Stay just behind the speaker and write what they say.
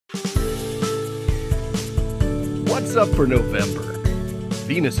What's up for November?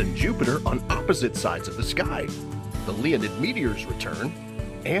 Venus and Jupiter on opposite sides of the sky. The Leonid meteors return,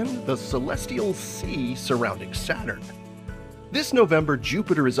 and the celestial sea surrounding Saturn. This November,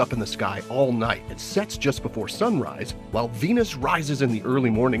 Jupiter is up in the sky all night and sets just before sunrise, while Venus rises in the early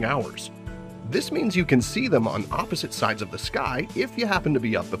morning hours. This means you can see them on opposite sides of the sky if you happen to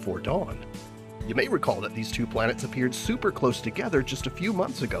be up before dawn. You may recall that these two planets appeared super close together just a few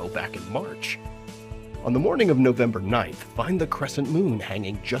months ago back in March. On the morning of November 9th, find the crescent moon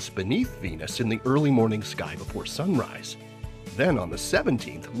hanging just beneath Venus in the early morning sky before sunrise. Then on the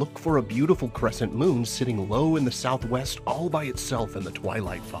 17th, look for a beautiful crescent moon sitting low in the southwest all by itself in the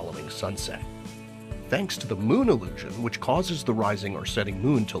twilight following sunset. Thanks to the moon illusion, which causes the rising or setting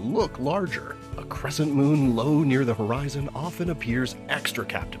moon to look larger, a crescent moon low near the horizon often appears extra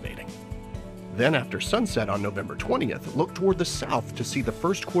captivating. Then after sunset on November 20th, look toward the south to see the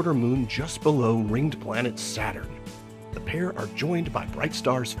first quarter moon just below ringed planet Saturn. The pair are joined by bright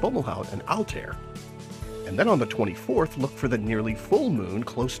stars Fomalhaut and Altair. And then on the 24th, look for the nearly full moon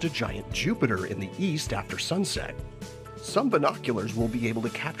close to giant Jupiter in the east after sunset. Some binoculars will be able to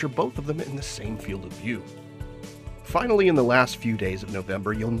capture both of them in the same field of view. Finally, in the last few days of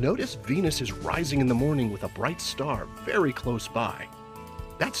November, you'll notice Venus is rising in the morning with a bright star very close by.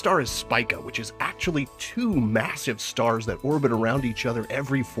 That star is Spica, which is actually two massive stars that orbit around each other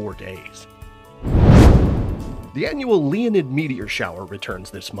every 4 days. The annual Leonid meteor shower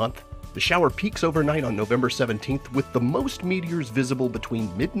returns this month. The shower peaks overnight on November 17th, with the most meteors visible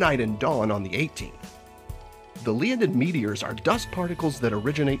between midnight and dawn on the 18th. The Leonid meteors are dust particles that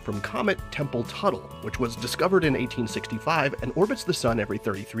originate from comet Tempel-Tuttle, which was discovered in 1865 and orbits the Sun every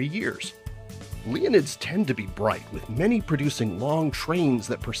 33 years. Leonids tend to be bright, with many producing long trains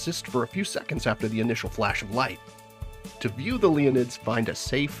that persist for a few seconds after the initial flash of light. To view the Leonids, find a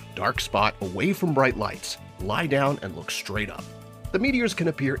safe, dark spot away from bright lights, lie down, and look straight up. The meteors can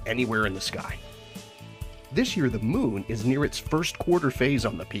appear anywhere in the sky. This year, the moon is near its first quarter phase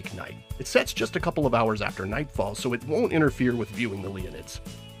on the peak night. It sets just a couple of hours after nightfall, so it won't interfere with viewing the Leonids.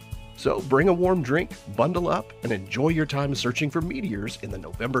 So bring a warm drink, bundle up, and enjoy your time searching for meteors in the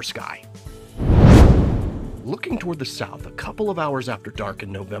November sky. Looking toward the south a couple of hours after dark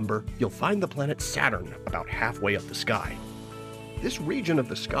in November, you'll find the planet Saturn about halfway up the sky. This region of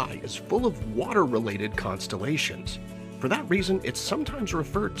the sky is full of water-related constellations. For that reason, it's sometimes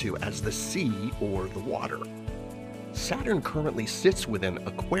referred to as the sea or the water. Saturn currently sits within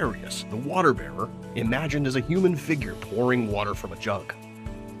Aquarius, the water bearer, imagined as a human figure pouring water from a jug.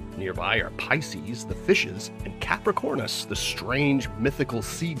 Nearby are Pisces, the fishes, and Capricornus, the strange, mythical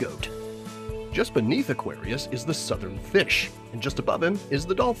sea goat. Just beneath Aquarius is the southern fish, and just above him is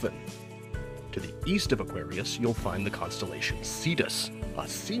the dolphin. To the east of Aquarius, you'll find the constellation Cetus, a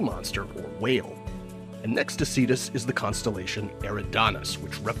sea monster or whale. And next to Cetus is the constellation Eridanus,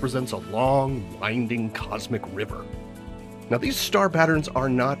 which represents a long, winding cosmic river. Now, these star patterns are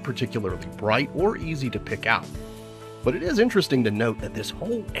not particularly bright or easy to pick out, but it is interesting to note that this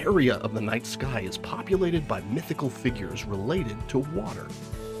whole area of the night sky is populated by mythical figures related to water.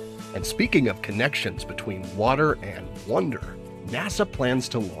 And speaking of connections between water and wonder, NASA plans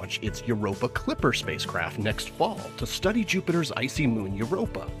to launch its Europa Clipper spacecraft next fall to study Jupiter's icy moon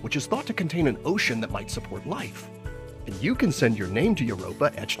Europa, which is thought to contain an ocean that might support life. And you can send your name to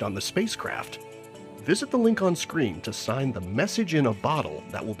Europa etched on the spacecraft. Visit the link on screen to sign the message in a bottle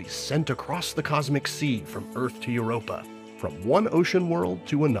that will be sent across the cosmic sea from Earth to Europa, from one ocean world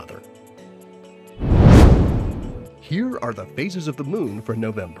to another. Here are the phases of the moon for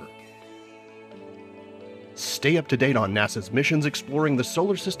November. Stay up to date on NASA's missions exploring the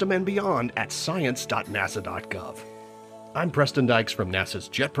solar system and beyond at science.nasa.gov. I'm Preston Dykes from NASA's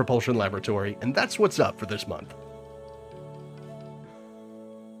Jet Propulsion Laboratory, and that's what's up for this month.